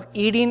matter of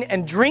eating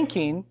and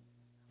drinking,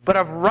 but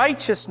of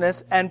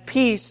righteousness and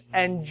peace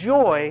and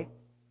joy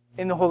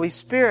in the Holy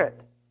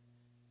Spirit."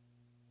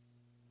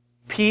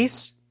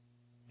 Peace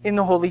in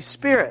the Holy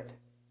Spirit.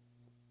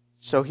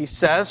 So he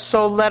says,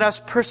 so let us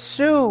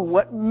pursue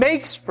what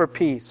makes for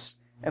peace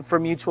and for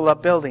mutual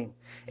upbuilding.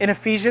 In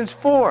Ephesians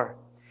 4,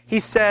 he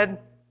said,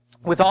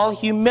 with all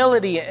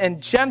humility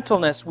and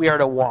gentleness we are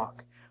to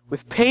walk,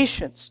 with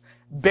patience,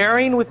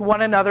 bearing with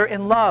one another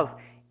in love,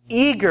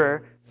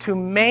 eager to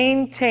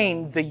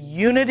maintain the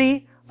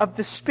unity of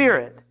the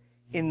Spirit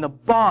in the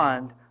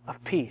bond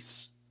of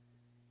peace.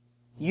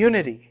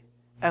 Unity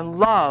and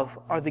love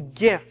are the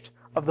gift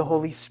of the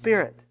Holy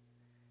Spirit.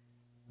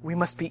 We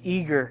must be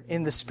eager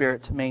in the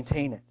Spirit to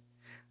maintain it.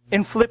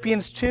 In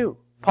Philippians 2,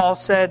 Paul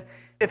said,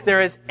 if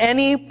there is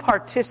any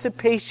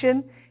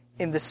participation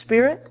in the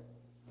Spirit,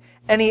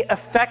 any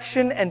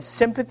affection and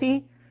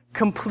sympathy,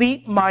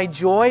 complete my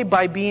joy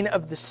by being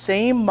of the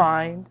same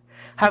mind,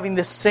 having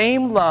the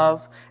same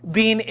love,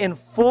 being in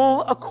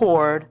full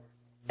accord,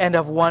 and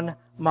of one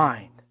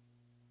mind.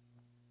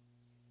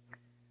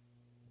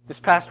 This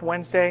past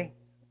Wednesday,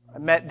 I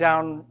met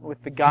down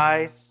with the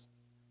guys.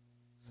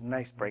 It's a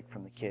nice break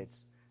from the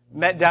kids.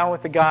 Met down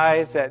with the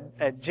guys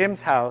at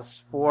Jim's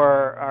house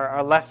for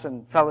our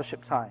lesson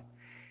fellowship time.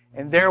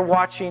 And they're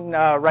watching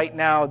right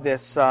now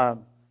this, I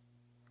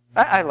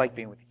like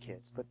being with the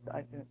kids, but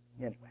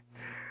anyway,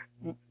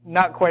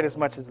 not quite as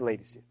much as the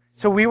ladies do.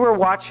 So we were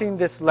watching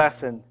this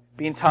lesson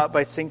being taught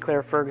by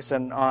Sinclair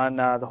Ferguson on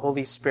the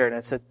Holy Spirit.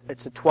 It's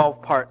a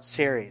 12-part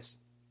series.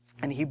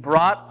 And he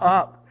brought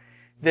up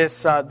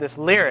this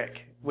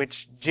lyric,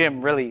 which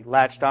Jim really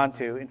latched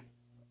onto.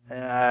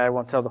 And I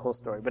won't tell the whole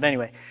story, but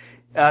anyway,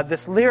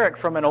 this lyric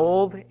from an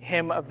old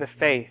hymn of the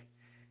faith,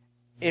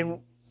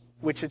 in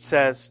which it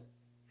says,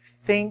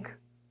 "Think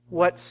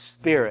what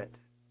spirit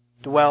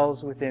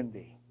dwells within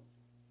thee."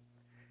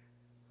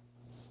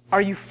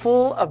 Are you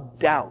full of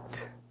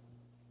doubt?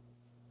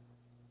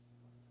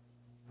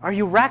 Are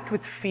you racked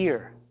with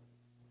fear?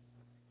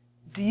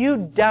 Do you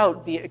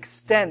doubt the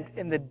extent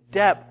and the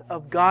depth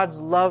of God's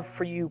love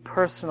for you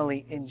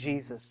personally in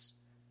Jesus?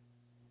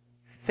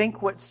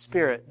 Think what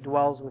spirit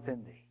dwells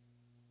within thee.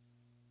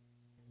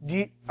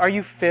 Are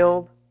you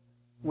filled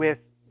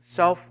with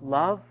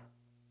self-love?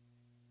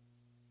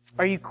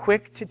 Are you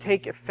quick to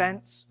take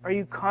offense? Are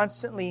you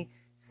constantly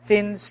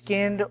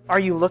thin-skinned? Are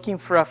you looking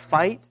for a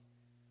fight?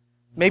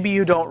 Maybe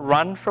you don't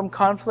run from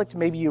conflict.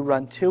 Maybe you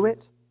run to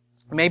it.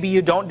 Maybe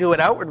you don't do it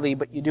outwardly,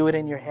 but you do it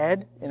in your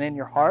head and in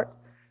your heart.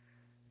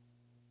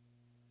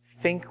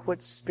 Think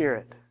what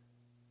spirit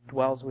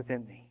dwells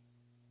within thee.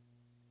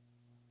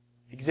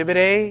 Exhibit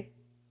A,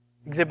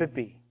 Exhibit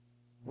B.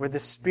 Where the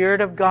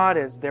Spirit of God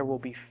is, there will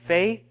be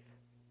faith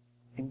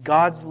in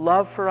God's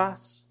love for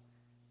us.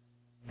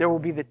 There will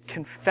be the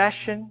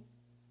confession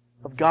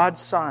of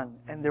God's Son,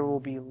 and there will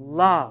be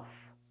love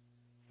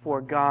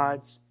for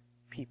God's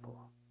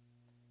people.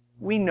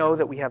 We know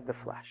that we have the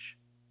flesh.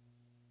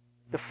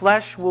 The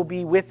flesh will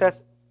be with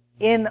us,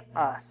 in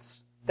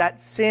us, that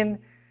sin,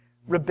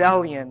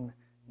 rebellion,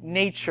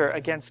 nature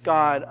against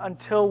God,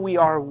 until we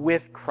are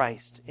with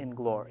Christ in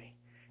glory.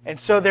 And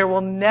so there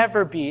will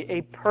never be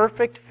a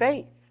perfect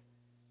faith.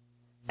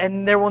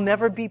 And there will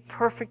never be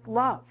perfect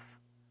love.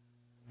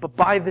 But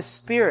by the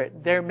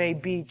Spirit, there may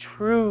be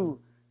true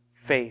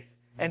faith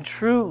and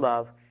true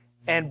love.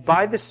 And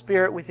by the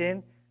Spirit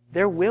within,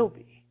 there will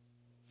be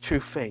true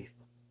faith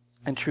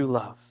and true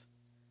love.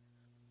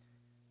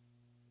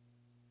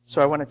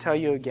 So I want to tell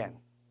you again,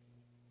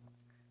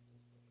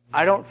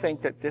 I don't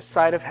think that this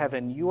side of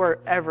heaven you are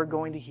ever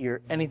going to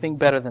hear anything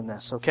better than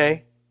this,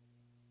 okay?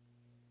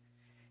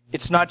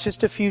 It's not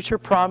just a future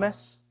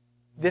promise.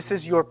 This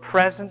is your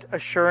present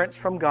assurance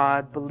from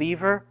God.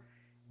 Believer,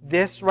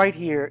 this right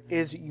here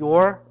is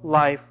your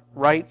life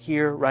right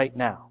here, right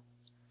now.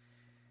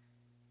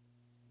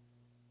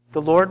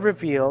 The Lord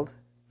revealed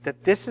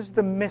that this is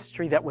the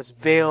mystery that was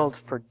veiled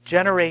for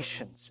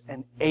generations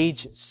and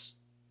ages,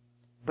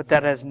 but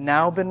that has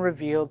now been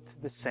revealed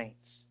to the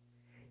saints.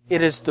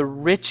 It is the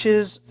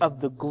riches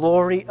of the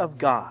glory of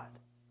God,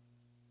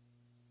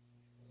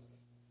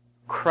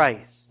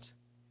 Christ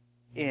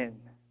in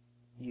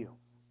you.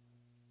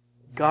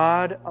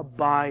 God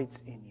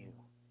abides in you,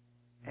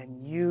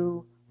 and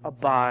you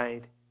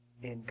abide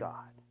in God.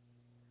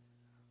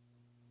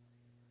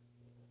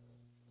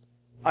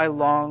 I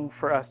long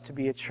for us to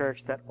be a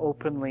church that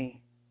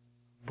openly,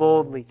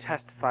 boldly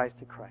testifies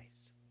to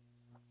Christ.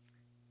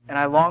 And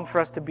I long for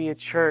us to be a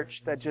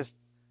church that just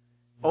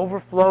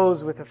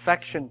overflows with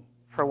affection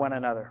for one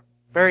another.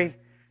 Very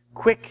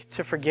quick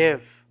to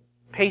forgive,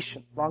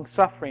 patient,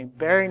 long-suffering,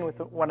 bearing with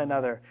one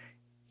another,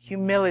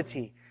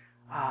 humility,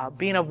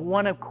 being of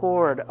one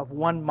accord, of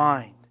one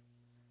mind.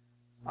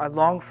 I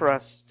long for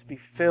us to be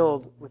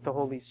filled with the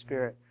Holy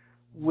Spirit.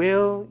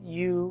 Will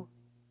you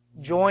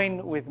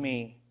join with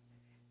me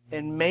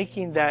in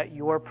making that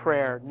your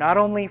prayer, not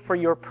only for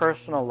your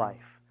personal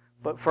life,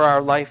 but for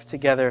our life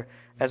together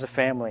as a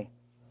family?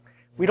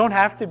 We don't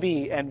have to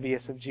be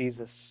envious of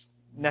Jesus,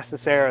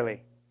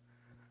 necessarily.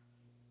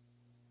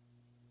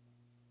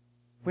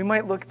 We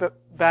might look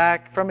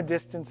back from a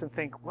distance and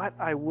think, what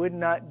I would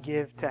not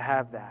give to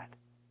have that.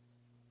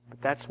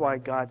 But that's why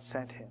God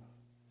sent Him,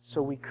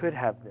 so we could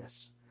have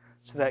this,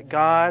 so that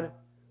God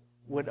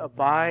would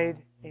abide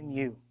in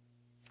you,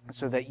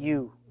 so that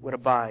you would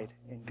abide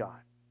in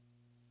God.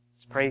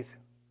 Let's praise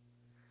Him.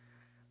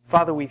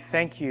 Father, we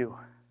thank you.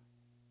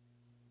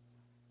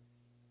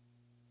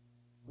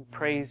 We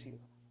praise you.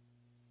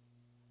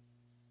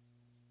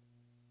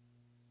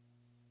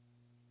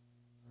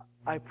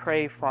 I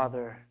pray,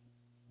 Father,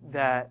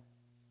 that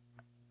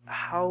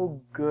how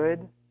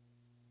good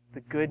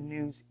the good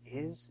news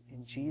is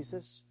in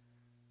Jesus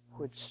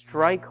would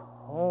strike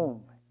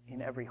home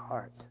in every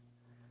heart.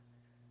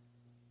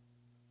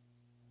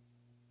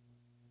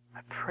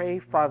 I pray,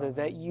 Father,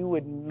 that you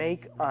would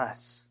make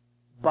us,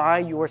 by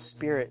your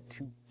Spirit,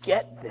 to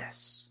get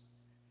this.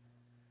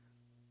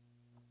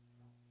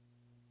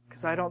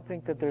 Because I don't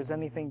think that there's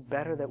anything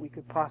better that we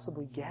could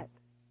possibly get.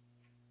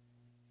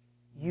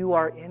 You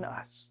are in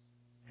us,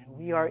 and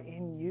we are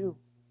in you.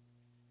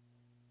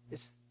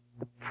 It's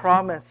the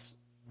promise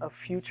of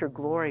future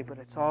glory, but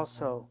it's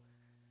also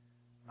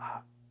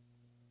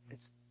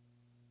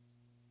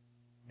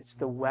it's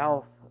the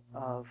wealth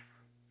of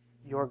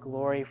your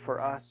glory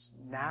for us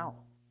now.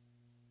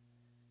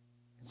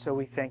 And so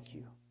we thank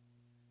you.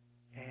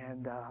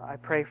 And I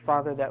pray,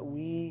 Father, that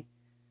we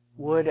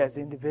would as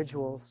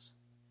individuals,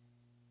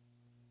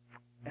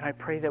 and I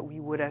pray that we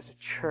would as a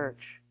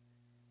church,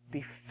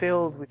 be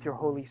filled with your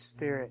Holy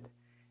Spirit,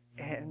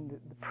 and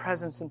the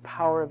presence and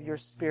power of your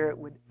Spirit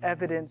would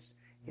evidence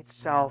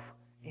itself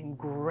in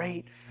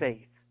great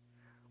faith,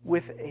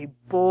 with a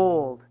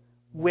bold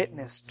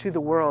witness to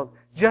the world,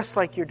 just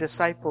like your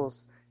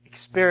disciples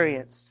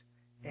experienced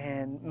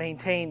and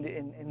maintained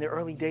in the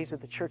early days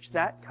of the church,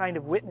 that kind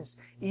of witness,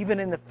 even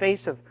in the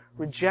face of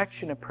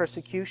rejection and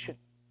persecution.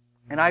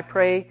 And I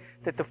pray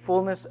that the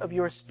fullness of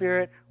your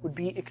Spirit would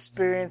be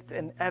experienced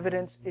and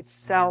evidence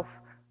itself,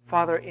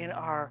 Father, in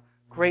our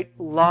great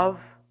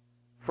love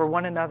for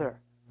one another,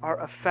 our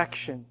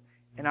affection,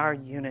 and our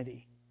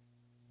unity.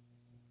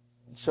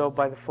 And so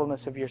by the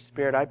fullness of your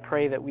Spirit, I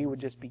pray that we would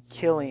just be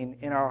killing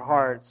in our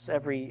hearts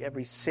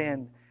every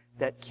sin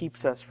that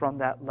keeps us from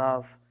that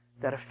love,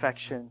 that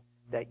affection,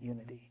 that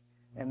unity.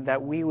 And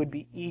that we would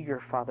be eager,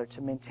 Father,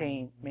 to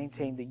maintain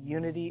the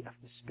unity of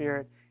the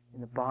Spirit in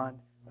the bond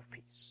of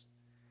peace.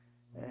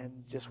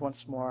 And just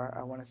once more,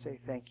 I want to say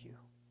thank you,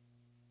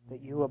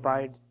 that you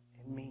abide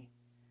in me,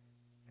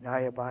 and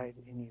I abide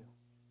in you.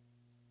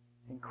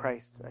 In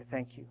Christ, I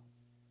thank you.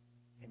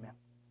 Amen.